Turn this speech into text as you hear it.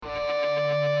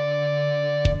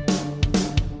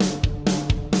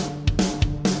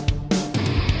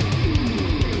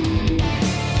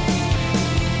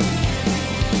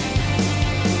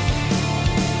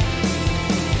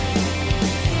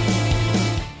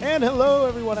And hello,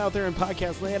 everyone out there in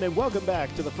podcast land, and welcome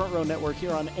back to the Front Row Network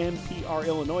here on NPR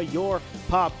Illinois, your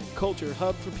pop culture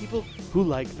hub for people who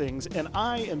like things. And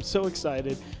I am so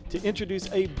excited to introduce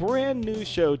a brand new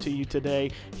show to you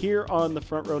today here on the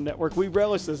Front Row Network. We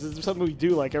relish this. This is something we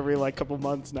do every couple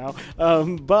months now.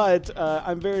 But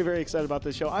I'm very, very excited about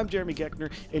this show. I'm Jeremy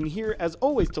Goeckner, and here, as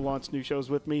always, to launch new shows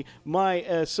with me, my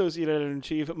associate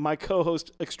editor-in-chief, my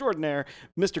co-host extraordinaire,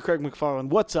 Mr. Craig McFarland.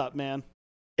 What's up, man?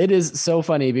 It is so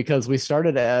funny because we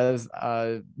started as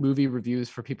movie reviews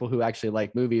for people who actually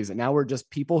like movies, and now we're just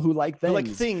people who like things. Like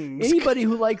things. Anybody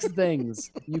who likes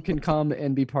things, you can come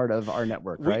and be part of our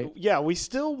network, right? We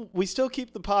still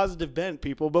keep the positive bent,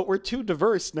 people, but we're too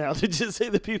diverse now to just say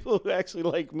the people who actually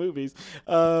like movies.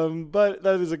 But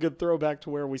that is a good throwback to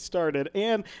where we started,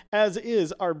 and as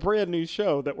is our brand new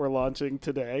show that we're launching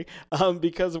today.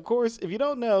 Because, of course, if you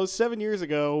don't know, 7 years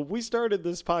ago, we started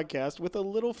this podcast with a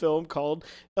little film called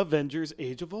Avengers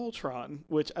Age of Ultron,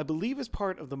 which I believe is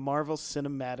part of the Marvel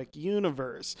Cinematic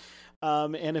Universe.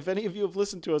 And if any of you have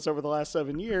listened to us over the last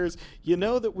 7 years, you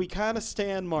know that we kind of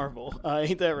stan Marvel.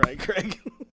 Ain't that right, Craig?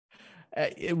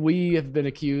 We have been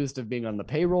accused of being on the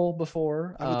payroll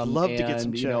before. I would love to get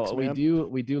some checks, man.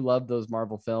 We do love those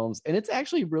Marvel films, and it's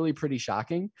actually really pretty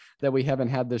shocking that we haven't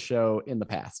had this show in the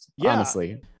past. Yeah.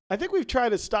 Honestly. I think we've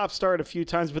tried to start a few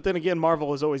times, but then again,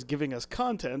 Marvel is always giving us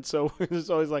content, so it's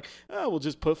always like, oh, we'll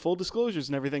just put full disclosures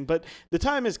and everything. But the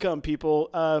time has come, people,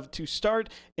 to start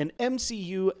an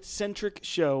MCU-centric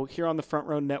show here on the Front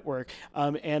Row Network,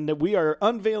 and we are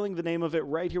unveiling the name of it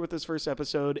right here with this first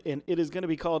episode, and it is going to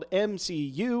be called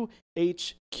MCU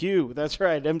HQ. That's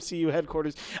right, MCU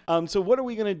headquarters. So what are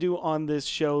we going to do on this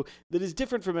show that is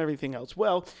different from everything else?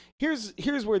 Well, here's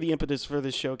where the impetus for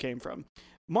this show came from.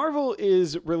 Marvel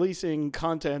is releasing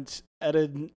content at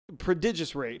a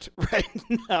prodigious rate right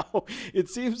now. It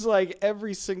seems like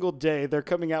every single day they're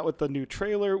coming out with a new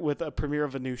trailer, with a premiere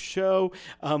of a new show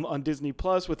on Disney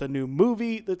Plus, with a new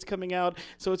movie that's coming out.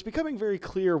 So it's becoming very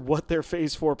clear what their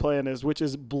Phase 4 plan is, which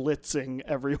is blitzing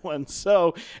everyone.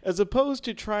 So as opposed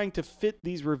to trying to fit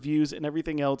these reviews and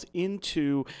everything else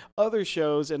into other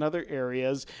shows and other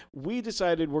areas, we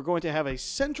decided we're going to have a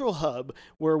central hub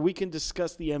where we can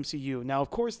discuss the MCU. Now, of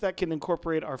course, that can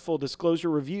incorporate our full disclosure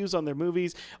reviews on their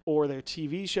movies or their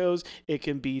TV shows. It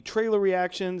can be trailer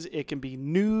reactions. It can be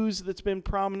news that's been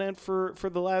prominent for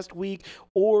the last week,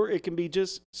 or it can be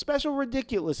just special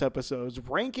ridiculous episodes,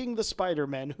 ranking the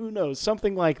Spider-Man, who knows,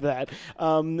 something like that.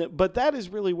 But that is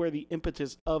really where the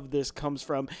impetus of this comes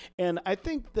from. And I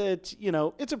think that,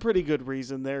 it's a pretty good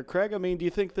reason there, Craig. I mean, do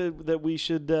you think that we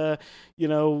should, I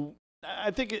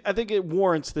think it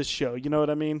warrants this show. You know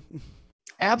what I mean?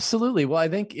 Absolutely. Well, I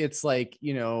think it's like,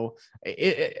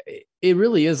 it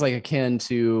really is like akin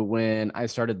to when I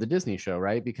started the Disney show,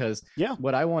 right? Because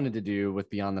what I wanted to do with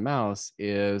Beyond the Mouse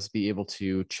is be able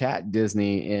to chat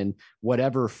Disney in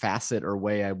whatever facet or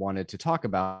way I wanted to talk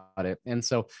about it. And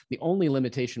so the only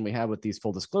limitation we have with these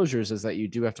full disclosures is that you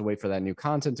do have to wait for that new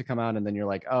content to come out. And then you're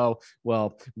like, oh,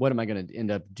 well, what am I going to end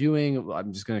up doing?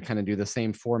 I'm just going to kind of do the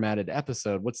same formatted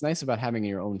episode. What's nice about having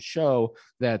your own show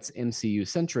that's MCU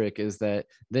centric is that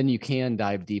then you can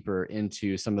dive deeper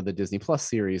into some of the Disney Plus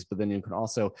series, but then you can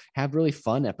also have really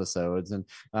fun episodes.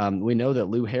 And we know that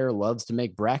Lou Hare loves to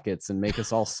make brackets and make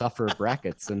us all suffer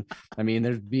brackets. And I mean,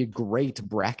 there'd be great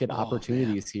bracket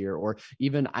opportunities here, or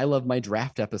even I love my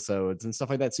draft episodes and stuff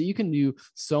like that. So you can do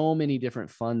so many different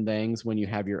fun things when you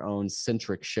have your own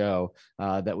centric show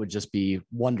that would just be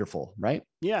wonderful, right?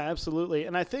 Yeah, absolutely.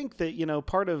 And I think that,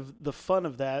 part of the fun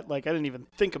of that, I didn't even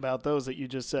think about those that you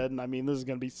just said. And I mean, this is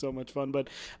going to be so much fun, but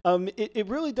it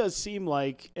really does seem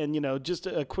like, and, just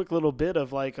a quick little bit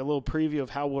of a little preview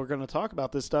of how we're going to talk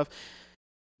about this stuff.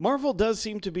 Marvel does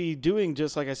seem to be doing,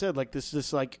 just like I said,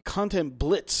 this content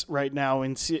blitz right now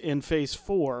in Phase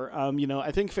 4.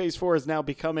 I think Phase 4 is now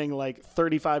becoming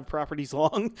 35 properties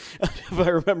long, if I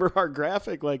remember our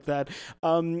graphic like that.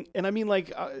 And I mean,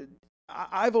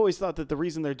 I've always thought that the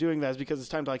reason they're doing that is because it's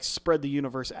time to spread the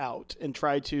universe out and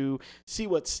try to see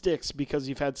what sticks, because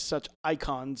you've had such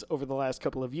icons over the last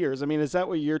couple of years. I mean, is that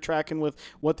what you're tracking with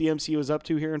what the MCU is up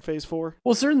to here in Phase 4?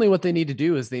 Well, certainly what they need to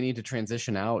do is they need to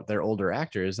transition out their older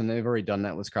actors, and they've already done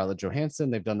that with Scarlett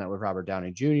Johansson. They've done that with Robert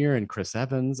Downey Jr. and Chris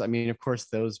Evans. I mean, of course,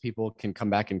 those people can come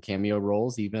back in cameo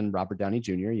roles, even Robert Downey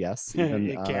Jr., yes. Even,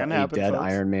 it can happen, a dead folks.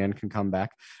 Iron Man can come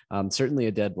back. Certainly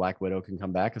a dead Black Widow can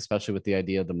come back, especially with the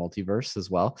idea of the multiverse. course, as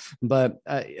well. But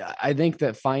I think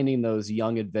that finding those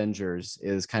young Avengers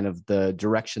is kind of the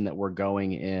direction that we're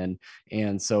going in.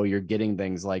 And so you're getting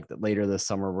things like that later this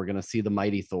summer, we're going to see the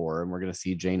Mighty Thor, and we're going to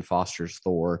see Jane Foster's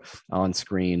Thor on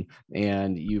screen.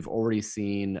 And you've already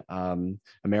seen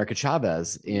America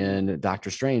Chavez in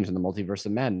Doctor Strange and the Multiverse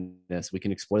of Madness. We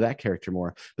can explore that character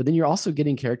more. But then you're also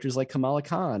getting characters like Kamala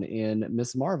Khan in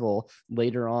Miss Marvel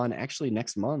later on, actually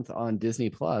next month on Disney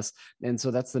Plus. And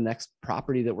so that's the next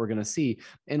property that we're going to see.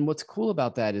 And what's cool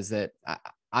about that is that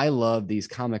I love these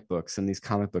comic books and these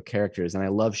comic book characters, and I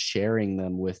love sharing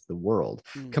them with the world.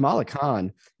 Kamala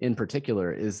Khan in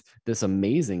particular is this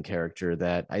amazing character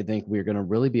that I think we're going to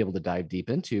really be able to dive deep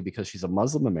into, because she's a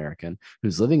Muslim American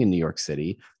who's living in New York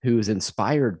City, who's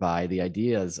inspired by the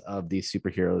ideas of these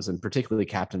superheroes, and particularly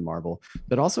Captain Marvel,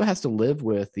 but also has to live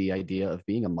with the idea of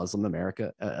being a Muslim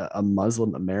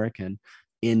American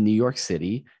in New York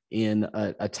City in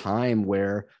a time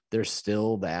where there's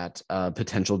still that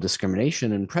potential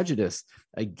discrimination and prejudice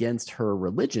against her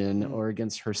religion or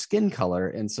against her skin color.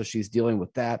 And so she's dealing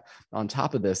with that on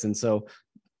top of this. And so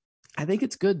I think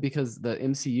it's good because the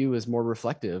MCU is more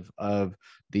reflective of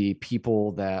the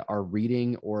people that are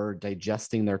reading or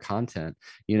digesting their content.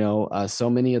 So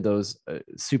many of those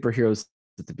superheroes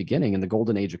at the beginning in the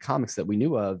golden age of comics that we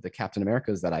knew of, the Captain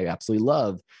Americas that I absolutely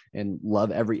love and love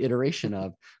every iteration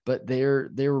of, but they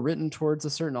were written towards a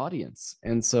certain audience.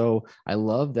 And so I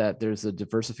love that there's a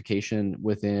diversification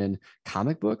within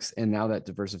comic books. And now that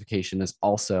diversification is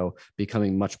also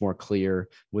becoming much more clear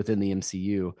within the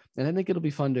MCU. And I think it'll be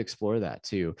fun to explore that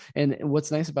too. And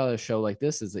what's nice about a show like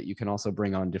this is that you can also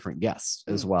bring on different guests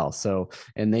as well. So,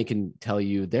 and they can tell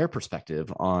you their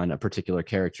perspective on a particular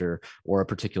character or a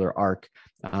particular arc.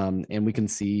 And we can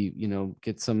see,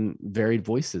 get some varied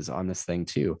voices on this thing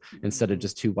too, instead of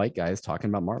just two white guys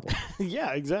talking about Marvel.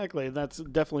 Yeah, exactly. That's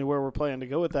definitely where we're planning to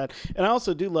go with that. And I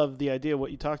also do love the idea of what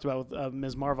you talked about with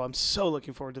Ms. Marvel. I'm so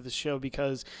looking forward to this show,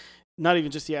 because not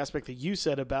even just the aspect that you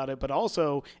said about it, but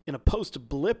also in a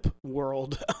post-blip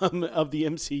world of the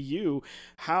MCU,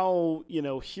 how,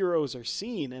 heroes are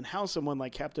seen and how someone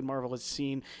like Captain Marvel is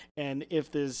seen. And if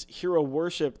this hero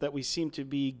worship that we seem to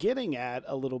be getting at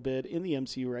a little bit in the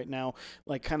MCU right now,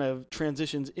 like kind of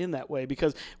transitions in that way.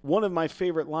 Because one of my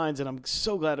favorite lines, and I'm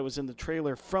so glad it was in the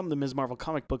trailer from the Ms. Marvel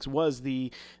comic books, was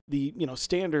the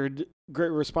standard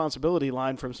great responsibility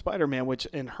line from Spider-Man, which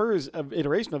in her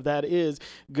iteration of that is,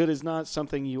 good is not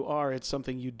something you are, it's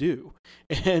something you do.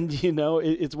 And,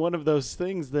 it's one of those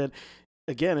things that,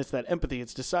 again, it's that empathy.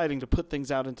 It's deciding to put things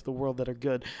out into the world that are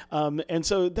good. And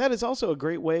so that is also a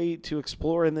great way to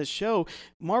explore in this show.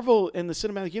 Marvel and the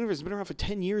cinematic universe has been around for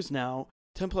 10 years now.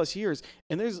 10 plus years,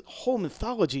 and there's whole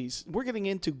mythologies. We're getting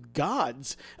into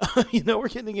gods, we're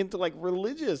getting into like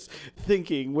religious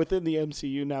thinking within the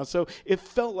MCU now. So it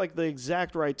felt like the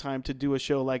exact right time to do a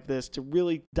show like this, to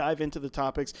really dive into the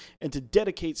topics and to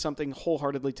dedicate something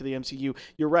wholeheartedly to the MCU.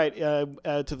 You're right.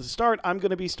 To the start, I'm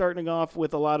going to be starting off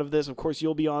with a lot of this. Of course,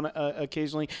 you'll be on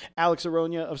occasionally. Alex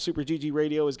Aronia of Super GG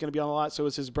Radio is going to be on a lot. So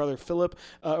is his brother, Philip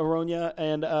Aronia,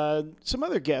 and some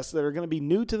other guests that are going to be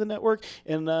new to the network,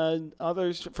 and other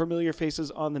familiar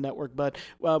faces on the network, but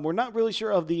we're not really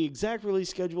sure of the exact release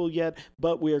schedule yet,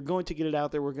 but we are going to get it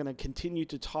out there. We're going to continue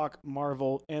to talk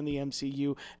Marvel and the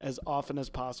MCU as often as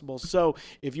possible. So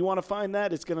if you want to find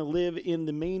that, it's going to live in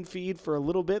the main feed for a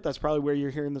little bit. That's probably where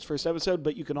you're hearing this first episode,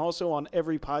 but you can also on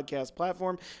every podcast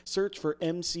platform search for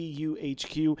MCU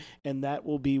HQ, and that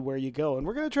will be where you go. And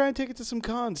we're going to try and take it to some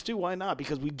cons too. Why not?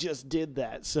 Because we just did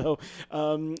that. So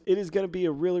it is going to be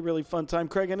a really, really fun time.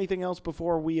 Craig, anything else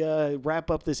before we wrap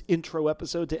up this intro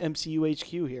episode to MCU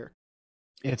HQ here?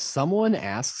 If someone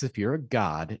asks if you're a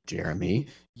god, Jeremy,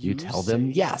 you tell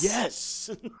them yes. Yes.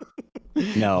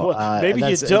 No, well, maybe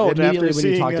you don't. After when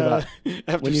you talked about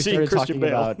when you started Christian talking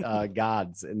Bale. about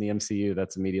gods in the MCU,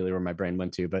 that's immediately where my brain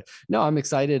went to. But no, I'm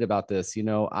excited about this.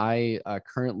 I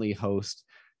currently host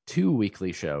 2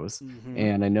 weekly shows,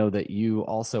 and I know that you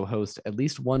also host at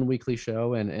least 1 weekly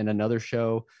show and another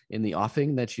show in the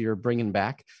offing that you're bringing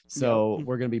back. So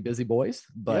we're going to be busy boys,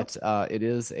 but it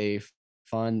is a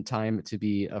fun time to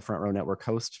be a Front Row Network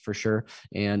host for sure,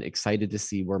 and excited to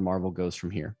see where Marvel goes from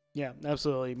here. Yeah,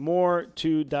 absolutely. More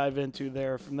to dive into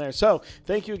there from there. So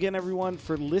thank you again, everyone,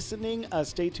 for listening.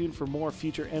 Stay tuned for more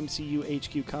future MCU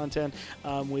HQ content.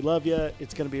 We love you.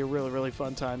 It's going to be a really, really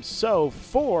fun time. So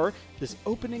for this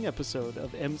opening episode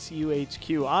of MCU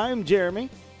HQ, I'm Jeremy.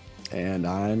 And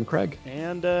I'm Craig.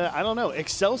 And I don't know,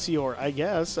 Excelsior, I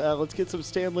guess. Let's get some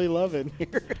Stanley Love in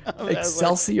here.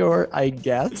 Excelsior, I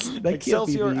guess. That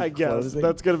Excelsior, I guess.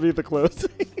 That's going to be the closing.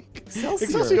 Excelsior.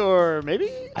 Excelsior, maybe?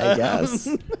 I guess.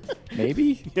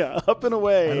 Maybe. Yeah, up and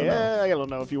away. I don't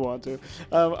know if you want to.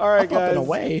 All right, guys. Up and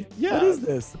away. Yeah. What is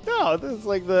this? No, this is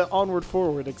like the onward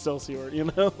forward Excelsior.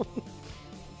 You know.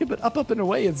 Yeah, but up and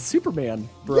away is Superman,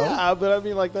 bro. Yeah, but I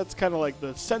mean, like, that's kind of like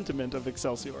the sentiment of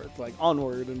Excelsior. It's like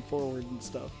onward and forward and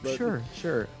stuff. But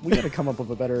Sure. We got to come up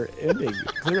with a better ending,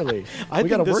 clearly. We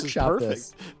got to this workshop is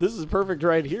perfect. This is perfect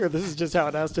right here. This is just how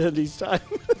it has to end each time.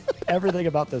 Everything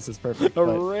about this is perfect.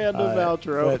 Random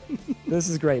outro. But this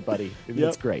is great, buddy.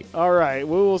 It's great. All right.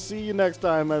 We will see you next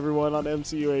time, everyone, on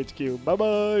MCU HQ.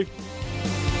 Bye-bye.